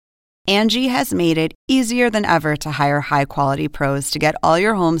Angie has made it easier than ever to hire high-quality pros to get all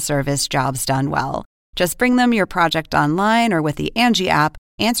your home service jobs done well. Just bring them your project online or with the Angie app,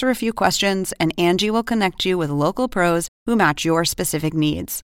 answer a few questions, and Angie will connect you with local pros who match your specific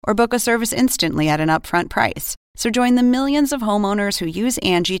needs. Or book a service instantly at an upfront price. So join the millions of homeowners who use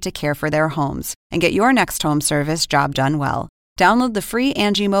Angie to care for their homes and get your next home service job done well. Download the free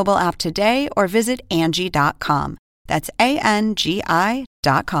Angie mobile app today or visit Angie.com. That's ANGI.com.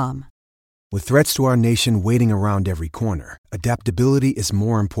 With threats to our nation waiting around every corner, adaptability is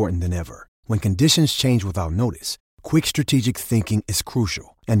more important than ever. When conditions change without notice, quick strategic thinking is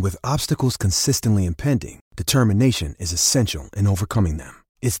crucial. And with obstacles consistently impending, determination is essential in overcoming them.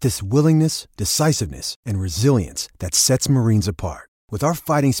 It's this willingness, decisiveness, and resilience that sets Marines apart. With our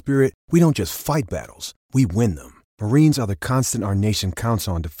fighting spirit, we don't just fight battles, we win them. Marines are the constant our nation counts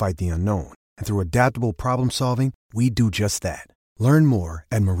on to fight the unknown. And through adaptable problem solving, we do just that. Learn more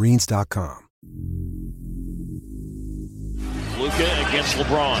at Marines.com. Luka against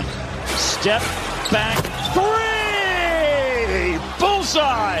LeBron. Step back three!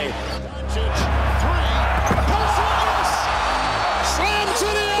 Bullseye! Slam to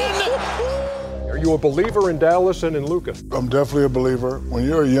the end! Are you a believer in Dallas and in Luka? I'm definitely a believer. When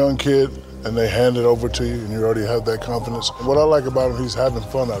you're a young kid and they hand it over to you and you already have that confidence, what I like about him, he's having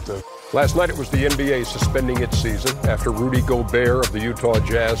fun out there. Last night it was the NBA suspending its season after Rudy Gobert of the Utah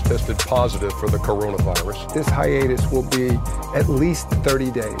Jazz tested positive for the coronavirus. This hiatus will be at least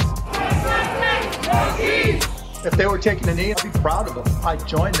 30 days. If they were taking a knee, I'd be proud of them. I'd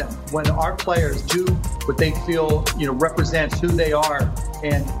join them. When our players do what they feel, represents who they are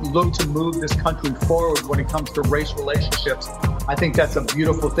and look to move this country forward when it comes to race relationships, I think that's a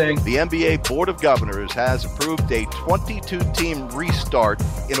beautiful thing. The NBA Board of Governors has approved a 22-team restart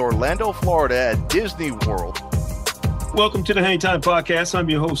in Orlando, Florida at Disney World. Welcome to the Hang Time Podcast. I'm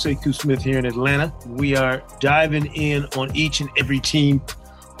your host, Sekou Smith here in Atlanta. We are diving in on each and every team,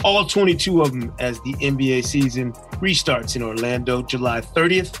 all 22 of them, as the NBA season restarts in Orlando, July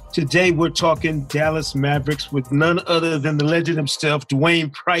 30th. Today, we're talking Dallas Mavericks with none other than the legend himself,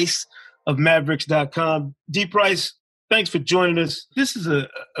 Dwayne Price of Mavericks.com. D. Price, thanks for joining us. This is a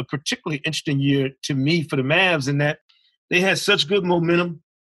particularly interesting year to me for the Mavs in that they had such good momentum,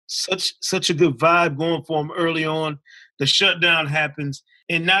 such a good vibe going for them early on. The shutdown happens,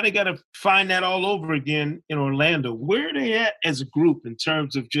 and now they got to find that all over again in Orlando. Where are they at as a group in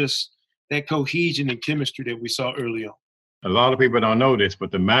terms of just that cohesion and chemistry that we saw early on? A lot of people don't know this,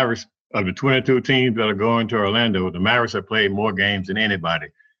 but the Mavericks, of the 22 teams that are going to Orlando, the Mavericks have played more games than anybody.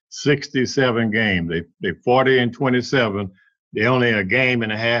 67 games. They 40-27. They're only a game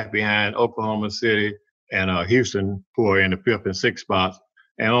and a half behind Oklahoma City and Houston, who are in the 5th and 6th spots,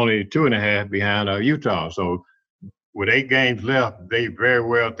 and only 2.5 behind Utah. So with 8 games left, they very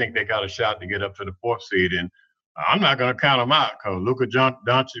well think they got a shot to get up to the 4th seed. And I'm not going to count them out because Luka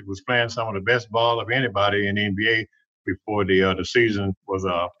Doncic was playing some of the best ball of anybody in the NBA before the season was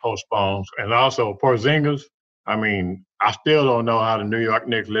postponed. And also Porzingis, I mean, I still don't know how the New York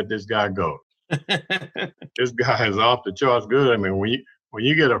Knicks let this guy go. This guy is off the charts good. I mean, when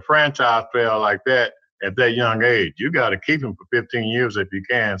you get a franchise player like that at that young age, you got to keep him for 15 years if you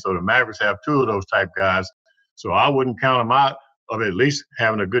can. So the Mavericks have 2 of those type guys. So I wouldn't count them out of at least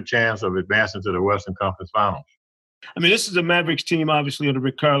having a good chance of advancing to the Western Conference Finals. I mean, this is a Mavericks team, obviously, under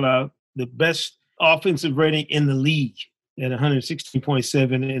Rick Carlisle, the best offensive rating in the league at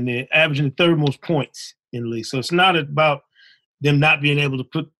 116.7, and they're averaging the 3rd most points in the league. So it's not about them not being able to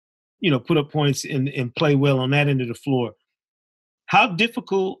put up points and play well on that end of the floor. How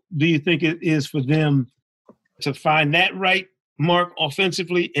difficult do you think it is for them to find that right mark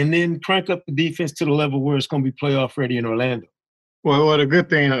offensively and then crank up the defense to the level where it's going to be playoff ready in Orlando? Well, the good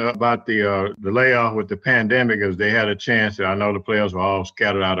thing about the layoff with the pandemic is they had a chance. I know the players were all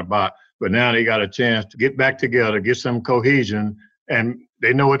scattered out about, but now they got a chance to get back together, get some cohesion, and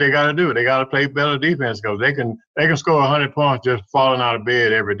they know what they got to do. They got to play better defense because they can score 100 points just falling out of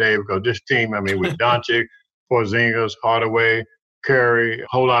bed every day because this team, I mean, with Doncic, Porzingis, Hardaway, Curry, a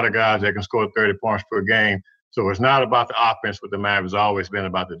whole lot of guys that can score 30 points per game. So it's not about the offense with the Mavericks. It's always been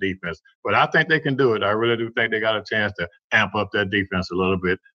about the defense. But I think they can do it. I really do think they got a chance to amp up that defense a little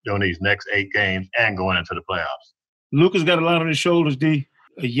bit during these next 8 games and going into the playoffs. Luka's got a lot on his shoulders, D.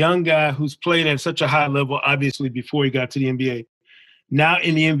 A young guy who's played at such a high level, obviously, before he got to the NBA. Now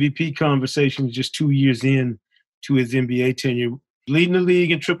in the MVP conversation, just 2 years in to his NBA tenure, leading the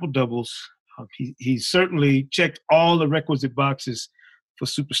league in triple-doubles. He's certainly checked all the requisite boxes for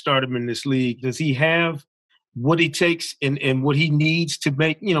superstardom in this league. Does he have what he takes and what he needs to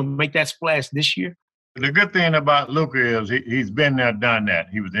make that splash this year? The good thing about Luka is he's been there, done that.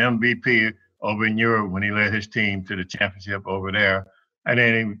 He was the MVP over in Europe when he led his team to the championship over there. And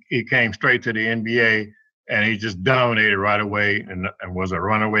then he came straight to the NBA, and he just dominated right away and was a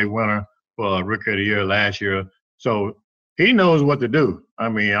runaway winner for Rookie of the Year last year. So he knows what to do. I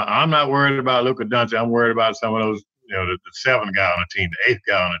mean, I'm not worried about Luka Doncic. I'm worried about some of those, the seventh guy on the team, the eighth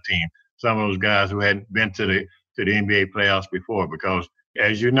guy on the team, some of those guys who hadn't been to the NBA playoffs before. Because,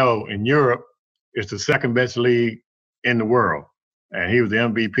 as you know, in Europe, it's the second best league in the world. And he was the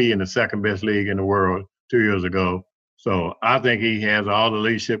MVP in the second best league in the world 2 years ago. So I think he has all the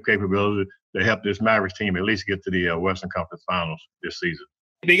leadership capability to help this Mavericks team at least get to the Western Conference Finals this season.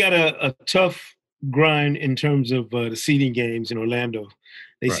 They got a tough grind in terms of the seeding games in Orlando.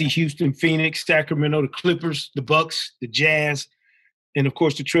 They see Houston, Phoenix, Sacramento, the Clippers, the Bucks, the Jazz, and of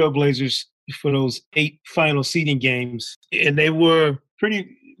course the Trailblazers for those 8 final seeding games. And they were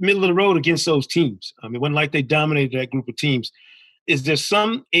pretty middle of the road against those teams. I mean, it wasn't like they dominated that group of teams. Is there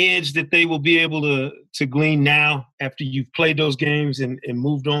some edge that they will be able to glean now after you've played those games and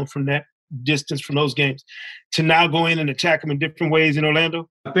moved on from that distance from those games to now go in and attack them in different ways in Orlando?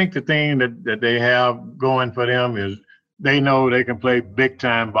 I think the thing that they have going for them is they know they can play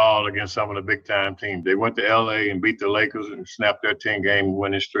big-time ball against some of the big-time teams. They went to L.A. and beat the Lakers and snapped their 10-game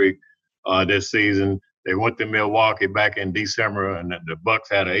winning streak this season. They went to Milwaukee back in December, and the Bucks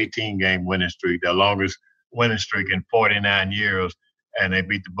had an 18-game winning streak, their longest winning streak in 49 years, and they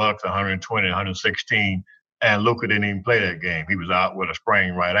beat the Bucks 120, 116, and Luka didn't even play that game. He was out with a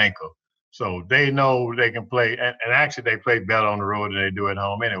sprained right ankle. So they know they can play, and actually they play better on the road than they do at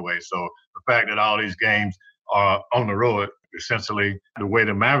home anyway. So the fact that all these games are on the road, essentially the way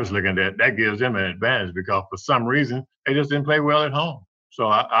the Mavericks looking at it, that gives them an advantage because for some reason they just didn't play well at home. So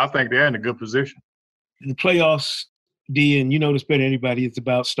I think they're in a good position. The playoffs, D, and you know this better than anybody, it's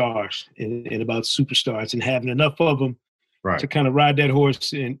about stars and about superstars and having enough of them to kind of ride that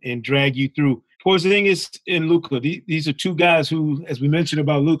horse and drag you through. Porzingis and Luka, these are two guys who, as we mentioned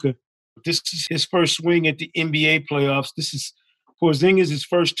about Luka, this is his first swing at the NBA playoffs. This is Porzingis'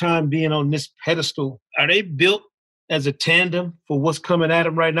 first time being on this pedestal. Are they built as a tandem for what's coming at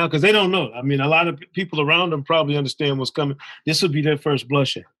them right now? Because they don't know. I mean, a lot of people around them probably understand what's coming. This will be their first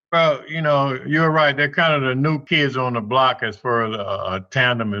blush at. Well, you're right. They're kind of the new kids on the block as far as a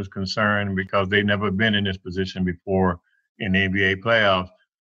tandem is concerned because they've never been in this position before in the NBA playoffs.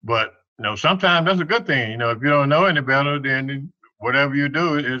 But, sometimes that's a good thing. If you don't know any better, then whatever you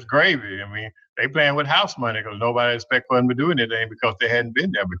do is gravy. I mean, they playing with house money because nobody expect for them to do anything because they hadn't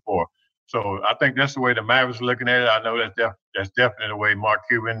been there before. So I think that's the way the Mavericks are looking at it. I know that's definitely the way Mark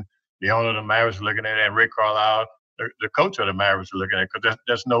Cuban, the owner of the Mavericks, are looking at it, and Rick Carlisle, the coach of the Mavericks, are looking at it because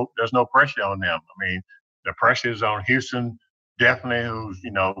there's no pressure on them. I mean, the pressure is on Houston, definitely, who's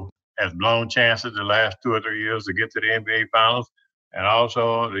has blown chances the last 2 or 3 years to get to the NBA Finals, and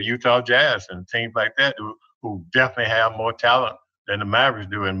also the Utah Jazz and teams like that who definitely have more talent than the Mavericks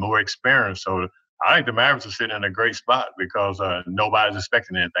do and more experience. So I think the Mavericks are sitting in a great spot because nobody's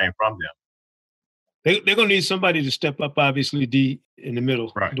expecting anything from them. They're going to need somebody to step up, obviously, D, in the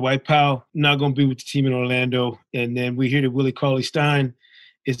middle. Right. Dwight Powell not going to be with the team in Orlando. And then we hear that Willie Cauley-Stein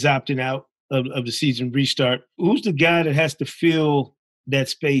is opting out of the season restart. Who's the guy that has to fill that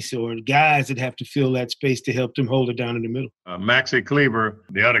space, or guys that have to fill that space to help them hold it down in the middle? Maxi Kleber,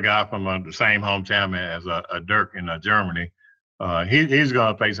 the other guy from the same hometown as Dirk in Germany, he's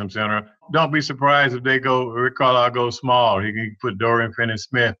going to play some center. Don't be surprised if Rick Carlisle goes small. He can put Dorian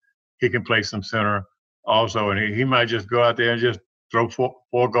Finney-Smith. He can play some center also, and he might just go out there and just throw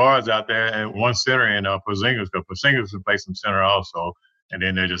four guards out there and one center in Porzingis, because Porzingis will play some center also, and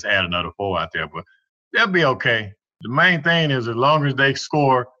then they'll just add another 4 out there. But they'll be okay. The main thing is as long as they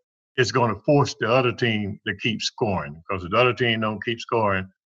score, it's going to force the other team to keep scoring, because if the other team don't keep scoring,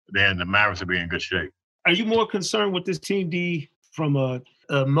 then the Mavericks will be in good shape. Are you more concerned with this team, D, from an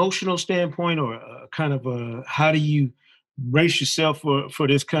emotional standpoint, or a kind of how do you brace yourself for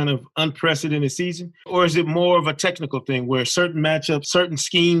this kind of unprecedented season? Or is it more of a technical thing where certain matchups, certain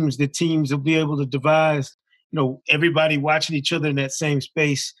schemes that teams will be able to devise, everybody watching each other in that same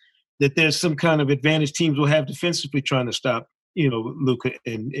space, that there's some kind of advantage teams will have defensively trying to stop, Luka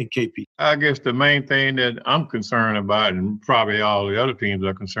and KP? I guess the main thing that I'm concerned about, and probably all the other teams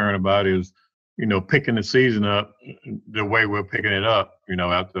are concerned about, is, picking the season up the way we're picking it up,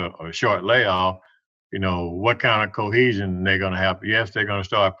 after a short layoff. What kind of cohesion they're going to have. Yes, they're going to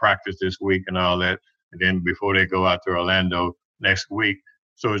start practice this week and all that, and then before they go out to Orlando next week.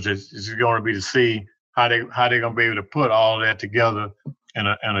 So it's going to be to see how they're going to be able to put all that together in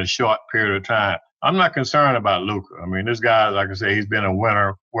a short period of time. I'm not concerned about Luka. I mean, this guy, like I say, he's been a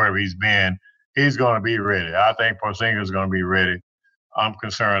winner wherever he's been. he's going to be ready. I think Porzingis is going to be ready. I'm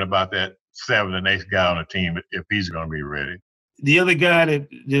concerned about that 7th and 8th guy on the team if he's going to be ready. The other guy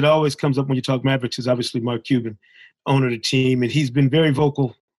that always comes up when you talk Mavericks is obviously Mark Cuban, owner of the team, and he's been very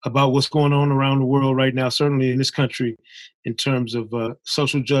vocal about what's going on around the world right now, certainly in this country, in terms of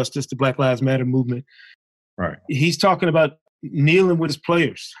social justice, the Black Lives Matter movement. Right. He's talking about kneeling with his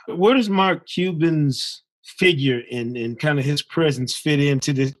players. Where does Mark Cuban's figure and kind of his presence fit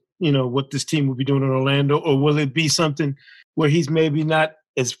into this, what this team will be doing in Orlando, or will it be something where he's maybe not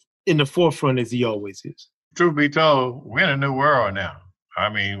as in the forefront as he always is? Truth be told, we're in a new world now. I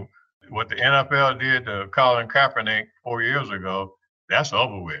mean, what the NFL did to Colin Kaepernick 4 years ago, that's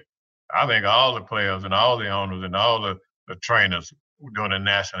over with. I think all the players and all the owners and all the trainers doing the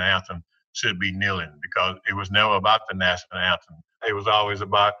national anthem should be kneeling, because it was never about the national anthem. It was always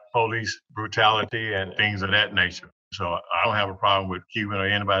about police brutality and things of that nature. So I don't have a problem with Cuban or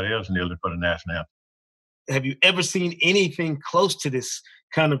anybody else kneeling for the national anthem. Have you ever seen anything close to this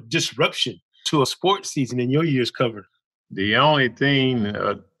kind of disruption to a sports season in your years covered? The only thing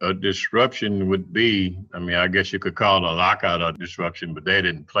a disruption would be, I mean, I guess you could call it a lockout a disruption, but they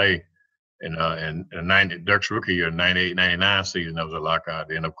didn't play in Dirk's rookie year, 98-99 season. That was a lockout.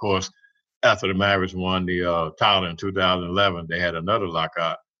 And of course, after the Mavericks won the title in 2011, they had another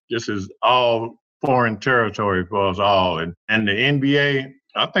lockout. This is all foreign territory for us all. And the NBA,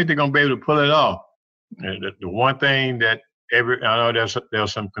 I think they're going to be able to pull it off. And the one thing that I know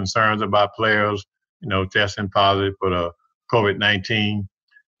there's some concerns about players, testing positive for the COVID-19,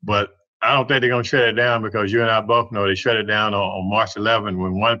 but I don't think they're going to shut it down, because you and I both know they shut it down on March 11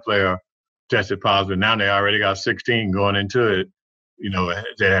 when one player tested positive. Now they already got 16 going into it,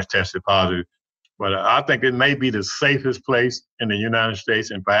 that has tested positive. But I think it may be the safest place in the United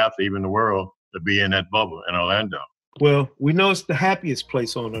States and perhaps even the world to be in that bubble in Orlando. Well, we know it's the happiest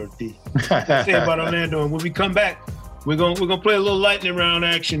place on earth, D. Say about Orlando, and when we come back, we're gonna play a little lightning round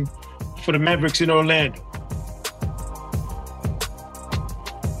action for the Mavericks in Orlando.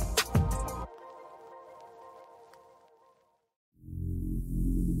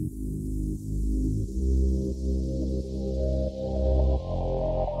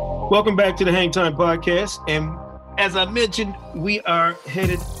 Welcome back to the Hang Time Podcast. And as I mentioned, we are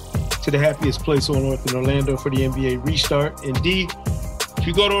headed to the happiest place on earth in Orlando for the NBA restart. And D, if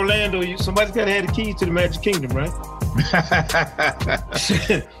you go to Orlando, somebody's got to have the keys to the Magic Kingdom, right?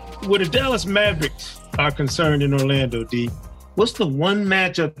 Where the Dallas Mavericks are concerned in Orlando, D, what's the one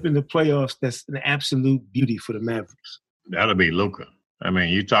matchup in the playoffs that's an absolute beauty for the Mavericks? That'll be Luka. I mean,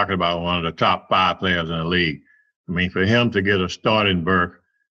 you're talking about one of the top 5 players in the league. I mean, for him to get a starting berth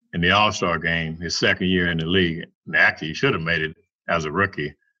in the All-Star game, his second year in the league, and actually he should have made it as a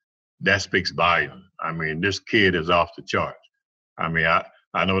rookie, that speaks volumes. I mean, this kid is off the charts. I mean,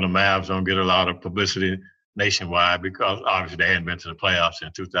 I know the Mavs don't get a lot of publicity nationwide because obviously they hadn't been to the playoffs in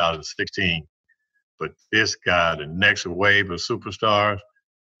 2016. But this guy, the next wave of superstars,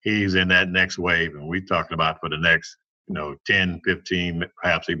 he's in that next wave, and we're talking about for the next, 10, 15,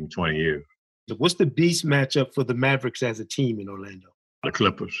 perhaps even 20 years. What's the beast matchup for the Mavericks as a team in Orlando? The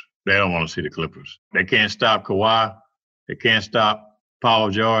Clippers. They don't want to see the Clippers. They can't stop Kawhi. They can't stop Paul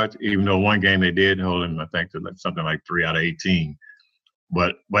George, even though one game they did hold him, I think, to something like 3 out of 18.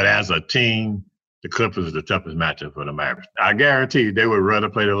 But as a team, the Clippers is the toughest matchup for the Mavericks. I guarantee you they would rather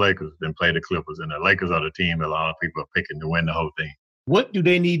play the Lakers than play the Clippers. And the Lakers are the team that a lot of people are picking to win the whole thing. What do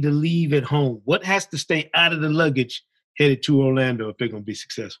they need to leave at home? What has to stay out of the luggage headed to Orlando if they're going to be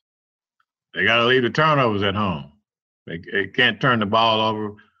successful? They got to leave the turnovers at home. They can't turn the ball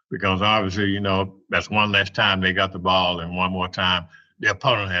over because obviously, that's one less time they got the ball, and one more time the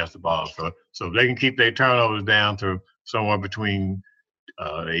opponent has the ball. So if they can keep their turnovers down to somewhere between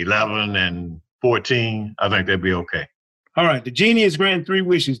 11 and 14, I think they'll be okay. All right. The genie has granted 3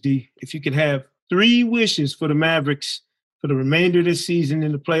 wishes, D. If you could have 3 wishes for the Mavericks for the remainder of this season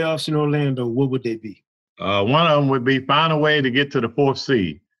in the playoffs in Orlando, what would they be? One of them would be find a way to get to the 4th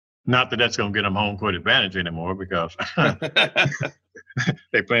seed. Not that that's going to get them home court advantage anymore because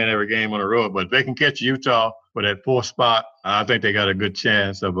they're playing every game on the road. But if they can catch Utah for that 4th spot, I think they got a good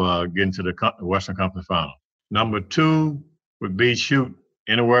chance of getting to the Western Conference Final. Number 2 would be shoot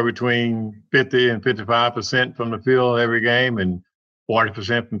anywhere between 50 and 55% from the field every game and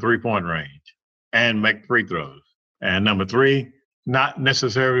 40% from three-point range and make free throws. And number 3, not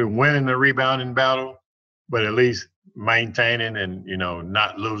necessarily winning the rebounding battle, but at least maintaining and,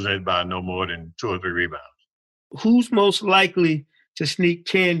 not losing it by no more than 2 or 3 rebounds. Who's most likely to sneak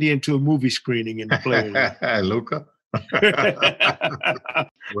candy into a movie screening in the playoffs? Luka.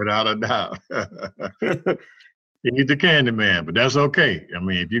 Without a doubt. He's the candy man, but that's okay. I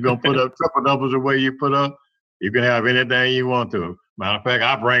mean, if you're going to put up triple doubles the way you put up, you can have anything you want to. Matter of fact,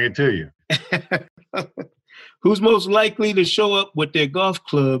 I'll bring it to you. Who's most likely to show up with their golf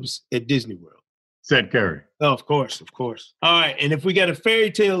clubs at Disney World? Seth Curry. Oh, of course. All right, and if we got a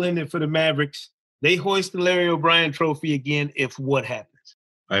fairy tale ending for the Mavericks, they hoist the Larry O'Brien trophy again if what happens?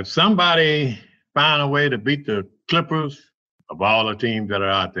 If somebody find a way to beat the Clippers, of all the teams that are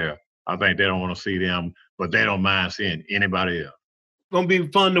out there, I think they don't want to see them, but they don't mind seeing anybody else. It's going to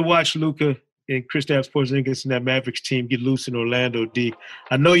be fun to watch Luka and Kristaps Porzingis and that Mavericks team get loose in Orlando, D.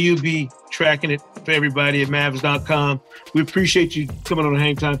 I know you'll be tracking it for everybody at Mavericks.com. We appreciate you coming on the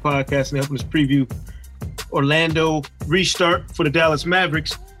Hang Time Podcast and helping us preview Orlando restart for the Dallas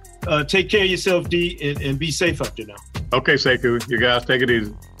Mavericks. Take care of yourself, D, and be safe out there now. Okay, Sekou. You guys take it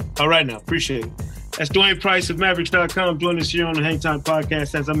easy. All right now. Appreciate it. That's Dwayne Price of Mavericks.com joining us here on the Hang Time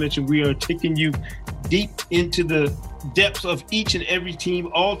Podcast. As I mentioned, we are taking you deep into the depths of each and every team,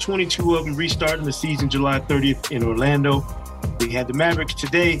 all 22 of them restarting the season July 30th in Orlando. We had the Mavericks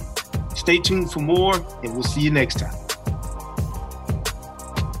today. Stay tuned for more, and we'll see you next time.